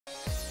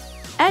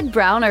Ed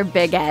Brown, or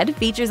Big Ed,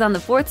 features on the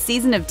 4th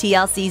season of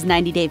TLC's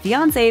 90 Day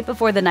Fiancé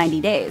before the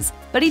 90 days,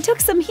 but he took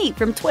some heat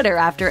from Twitter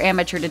after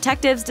amateur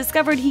detectives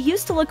discovered he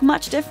used to look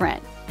much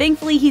different.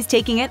 Thankfully, he's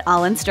taking it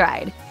all in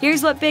stride.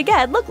 Here's what Big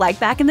Ed looked like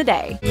back in the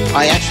day.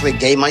 I actually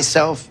gave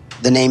myself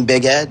the name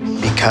Big Ed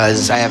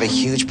because I have a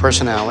huge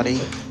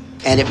personality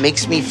and it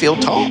makes me feel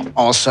tall.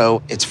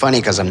 Also, it's funny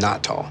because I'm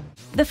not tall.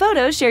 The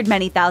photos, shared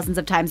many thousands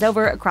of times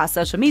over across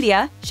social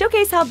media,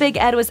 showcase how Big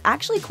Ed was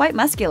actually quite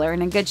muscular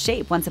and in good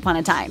shape once upon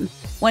a time.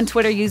 One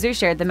Twitter user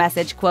shared the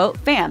message, quote,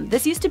 "Fam,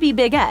 this used to be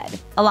Big Ed,"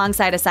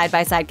 alongside a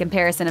side-by-side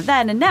comparison of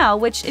then and now,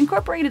 which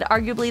incorporated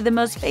arguably the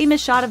most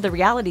famous shot of the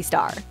reality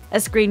star. A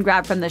screen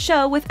grab from the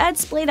show with Ed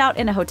splayed out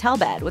in a hotel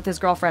bed with his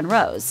girlfriend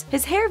Rose,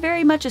 his hair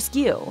very much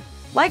askew.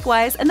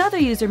 Likewise, another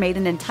user made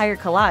an entire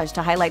collage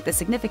to highlight the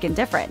significant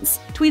difference,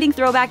 tweeting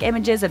throwback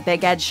images of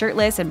Big Ed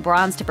shirtless and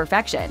bronzed to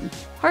perfection,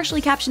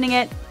 harshly captioning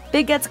it,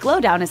 "Big Ed's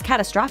glow down is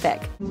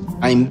catastrophic."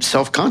 I'm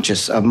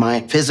self-conscious of my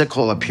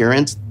physical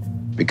appearance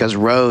because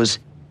Rose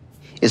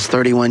is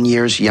 31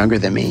 years younger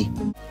than me.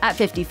 At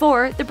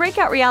 54, the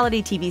breakout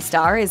reality TV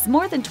star is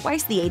more than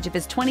twice the age of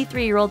his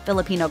 23-year-old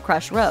Filipino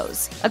crush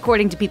Rose,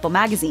 according to People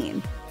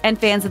magazine. And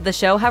fans of the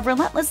show have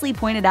relentlessly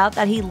pointed out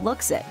that he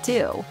looks it,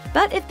 too.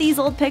 But if these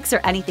old pics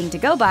are anything to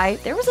go by,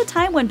 there was a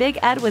time when Big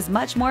Ed was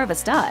much more of a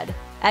stud.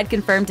 Ed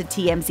confirmed to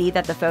TMZ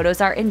that the photos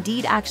are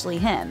indeed actually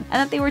him,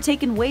 and that they were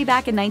taken way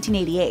back in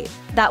 1988.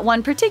 That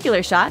one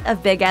particular shot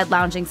of Big Ed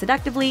lounging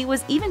seductively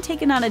was even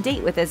taken on a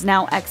date with his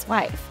now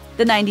ex-wife.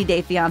 The 90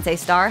 Day Fiancé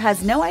star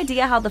has no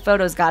idea how the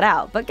photos got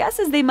out, but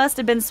guesses they must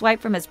have been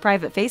swiped from his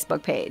private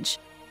Facebook page.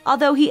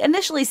 Although he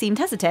initially seemed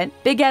hesitant,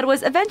 Big Ed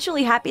was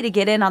eventually happy to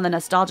get in on the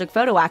nostalgic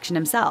photo action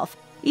himself,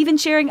 even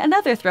sharing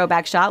another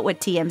throwback shot with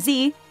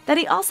TMZ that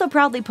he also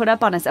proudly put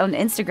up on his own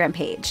Instagram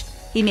page.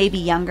 He may be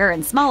younger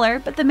and smaller,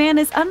 but the man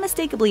is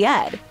unmistakably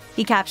Ed.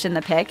 He captioned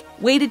the pic,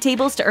 "Waited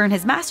tables to earn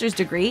his master's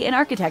degree in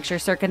architecture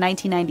circa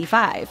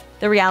 1995.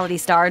 The reality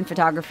star and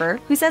photographer,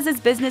 who says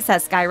his business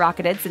has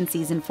skyrocketed since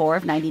season 4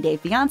 of 90 Day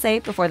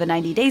Fiancé before the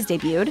 90 Days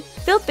debuted,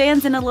 filled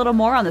fans in a little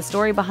more on the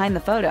story behind the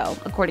photo,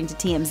 according to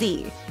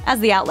TMZ. As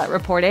the outlet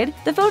reported,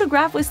 the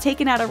photograph was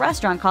taken at a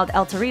restaurant called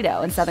El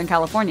Torito in Southern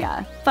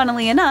California.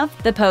 Funnily enough,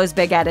 the pose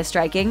Big Ed is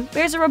striking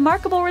bears a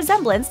remarkable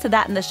resemblance to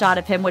that in the shot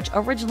of him which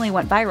originally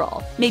went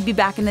viral. Maybe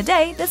back in the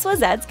day, this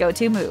was Ed's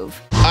go-to move.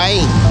 I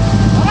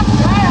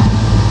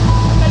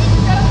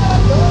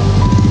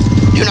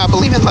do not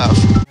believe in love.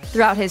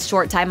 Throughout his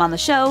short time on the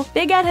show,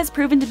 Big Ed has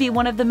proven to be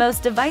one of the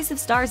most divisive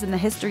stars in the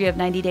history of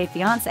 90 Day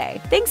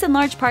Fiancé, thanks in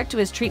large part to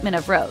his treatment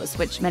of Rose,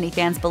 which many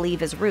fans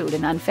believe is rude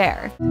and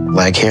unfair.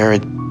 Leg hair,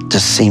 it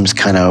just seems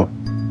kind of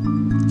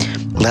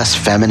less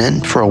feminine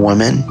for a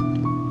woman.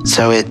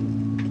 So I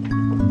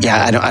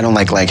don't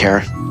like leg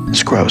hair.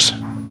 It's gross.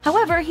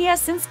 However, he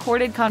has since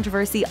courted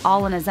controversy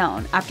all on his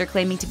own, after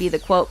claiming to be the,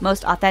 quote,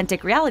 "most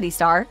authentic reality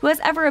star who has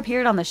ever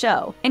appeared on the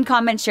show," in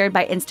comments shared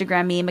by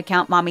Instagram meme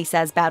account Mommy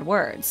Says Bad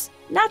Words.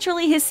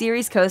 Naturally, his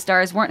series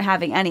co-stars weren't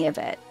having any of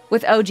it,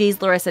 with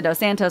OGs Larissa Dos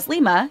Santos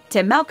Lima,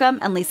 Tim Malcolm,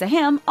 and Lisa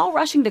Ham all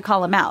rushing to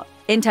call him out.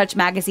 In Touch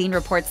magazine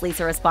reports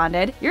Lisa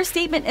responded, "Your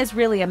statement is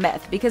really a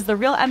myth because the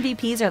real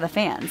MVPs are the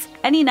fans.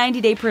 Any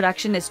 90-day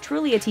production is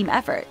truly a team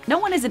effort. No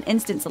one is an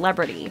instant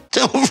celebrity."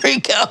 Don't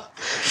freak out.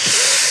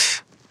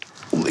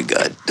 Oh my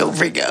God, don't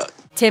freak out.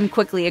 Tim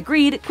quickly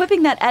agreed,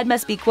 quipping that Ed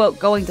must be, quote,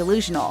 "going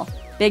delusional."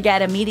 Big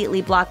Ed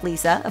immediately blocked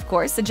Lisa, of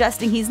course,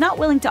 suggesting he's not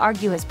willing to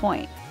argue his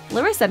point.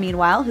 Larissa,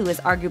 meanwhile, who is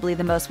arguably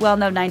the most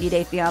well-known 90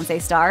 Day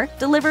Fiancé star,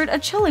 delivered a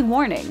chilling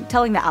warning,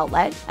 telling the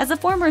outlet, "As a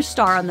former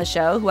star on the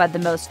show who had the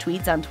most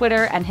tweets on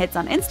Twitter and hits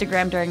on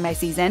Instagram during my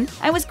season,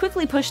 I was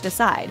quickly pushed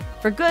aside.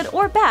 For good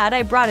or bad,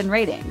 I brought in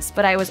ratings,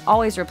 but I was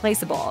always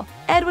replaceable.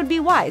 Ed would be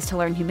wise to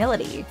learn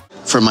humility."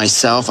 For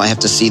myself, I have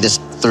to see this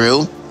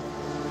through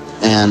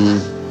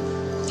and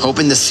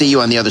hoping to see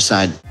you on the other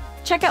side.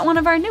 Check out one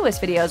of our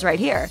newest videos right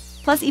here.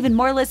 Plus, even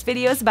more list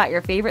videos about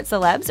your favorite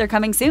celebs are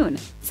coming soon.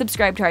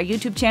 Subscribe to our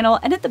YouTube channel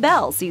and hit the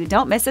bell so you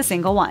don't miss a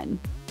single one.